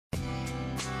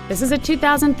This is a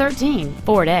 2013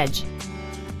 Ford Edge.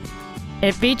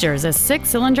 It features a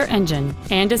 6-cylinder engine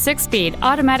and a 6-speed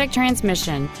automatic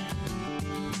transmission.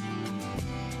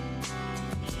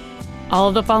 All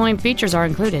of the following features are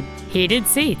included: heated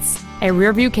seats, a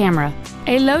rear-view camera,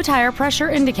 a low-tire pressure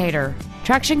indicator,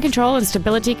 traction control and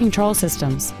stability control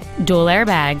systems, dual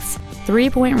airbags,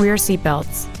 3-point rear seat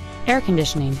belts, air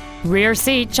conditioning, rear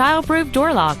seat child-proof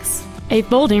door locks, a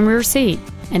folding rear seat,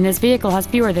 and this vehicle has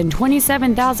fewer than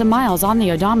 27,000 miles on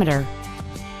the odometer.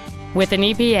 With an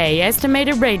EPA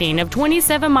estimated rating of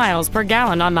 27 miles per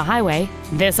gallon on the highway,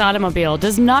 this automobile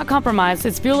does not compromise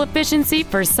its fuel efficiency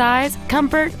for size,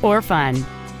 comfort, or fun.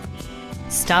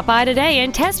 Stop by today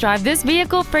and test drive this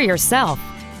vehicle for yourself.